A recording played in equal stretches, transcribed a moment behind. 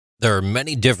There are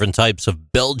many different types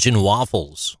of Belgian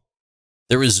waffles.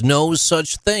 There is no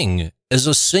such thing as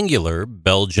a singular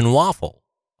Belgian waffle.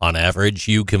 On average,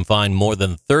 you can find more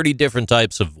than 30 different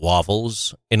types of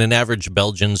waffles in an average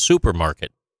Belgian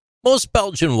supermarket. Most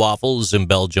Belgian waffles in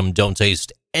Belgium don't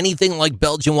taste anything like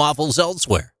Belgian waffles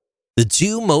elsewhere. The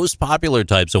two most popular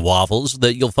types of waffles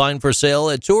that you'll find for sale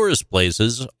at tourist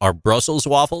places are Brussels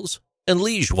waffles and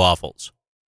Liège waffles.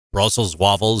 Brussels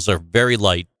waffles are very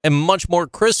light and much more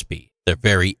crispy. They're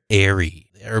very airy.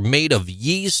 They're made of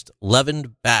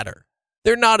yeast-leavened batter.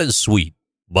 They're not as sweet,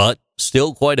 but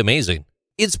still quite amazing.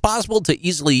 It's possible to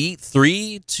easily eat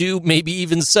 3 to maybe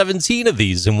even 17 of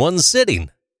these in one sitting.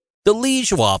 The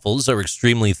Liège waffles are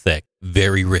extremely thick,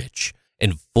 very rich,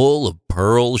 and full of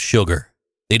pearl sugar.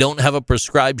 They don't have a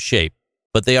prescribed shape,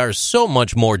 but they are so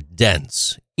much more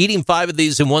dense. Eating 5 of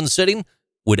these in one sitting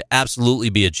would absolutely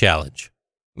be a challenge.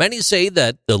 Many say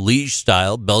that the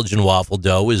Liège-style Belgian waffle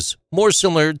dough is more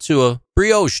similar to a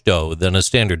brioche dough than a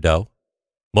standard dough.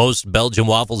 Most Belgian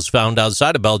waffles found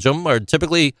outside of Belgium are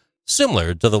typically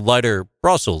similar to the lighter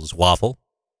Brussels waffle.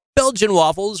 Belgian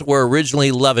waffles were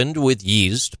originally leavened with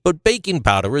yeast, but baking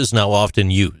powder is now often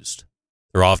used.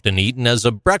 They're often eaten as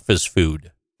a breakfast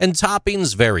food, and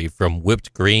toppings vary from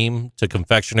whipped cream to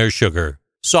confectioner's sugar,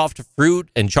 soft fruit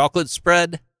and chocolate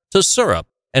spread, to syrup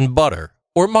and butter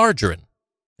or margarine.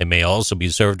 They may also be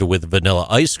served with vanilla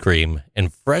ice cream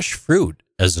and fresh fruit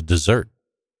as a dessert.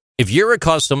 If you're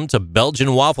accustomed to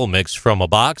Belgian waffle mix from a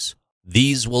box,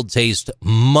 these will taste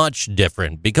much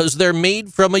different because they're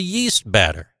made from a yeast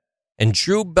batter. And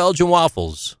true Belgian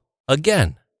waffles,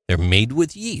 again, they're made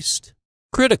with yeast,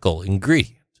 critical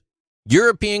ingredient.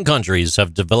 European countries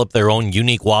have developed their own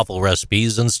unique waffle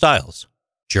recipes and styles.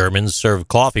 Germans serve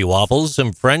coffee waffles,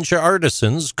 and French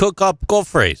artisans cook up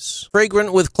gaufres,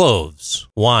 fragrant with cloves,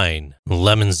 wine, and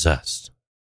lemon zest.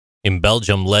 In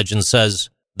Belgium, legend says,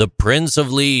 the Prince of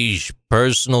Liège,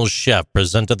 personal chef,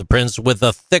 presented the prince with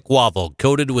a thick waffle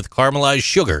coated with caramelized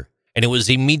sugar, and it was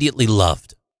immediately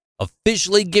loved,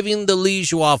 officially giving the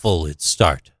Liège waffle its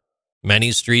start.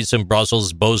 Many streets in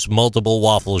Brussels boast multiple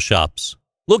waffle shops.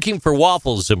 Looking for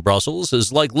waffles in Brussels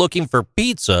is like looking for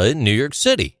pizza in New York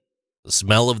City. The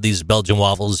smell of these Belgian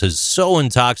waffles is so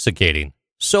intoxicating,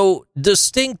 so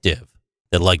distinctive,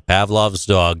 that like Pavlov's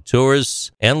dog,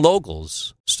 tourists and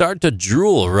locals start to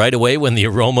drool right away when the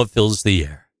aroma fills the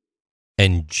air.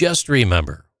 And just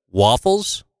remember,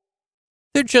 waffles,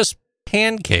 they're just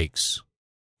pancakes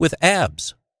with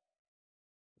abs.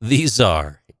 These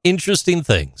are interesting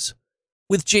things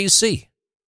with JC.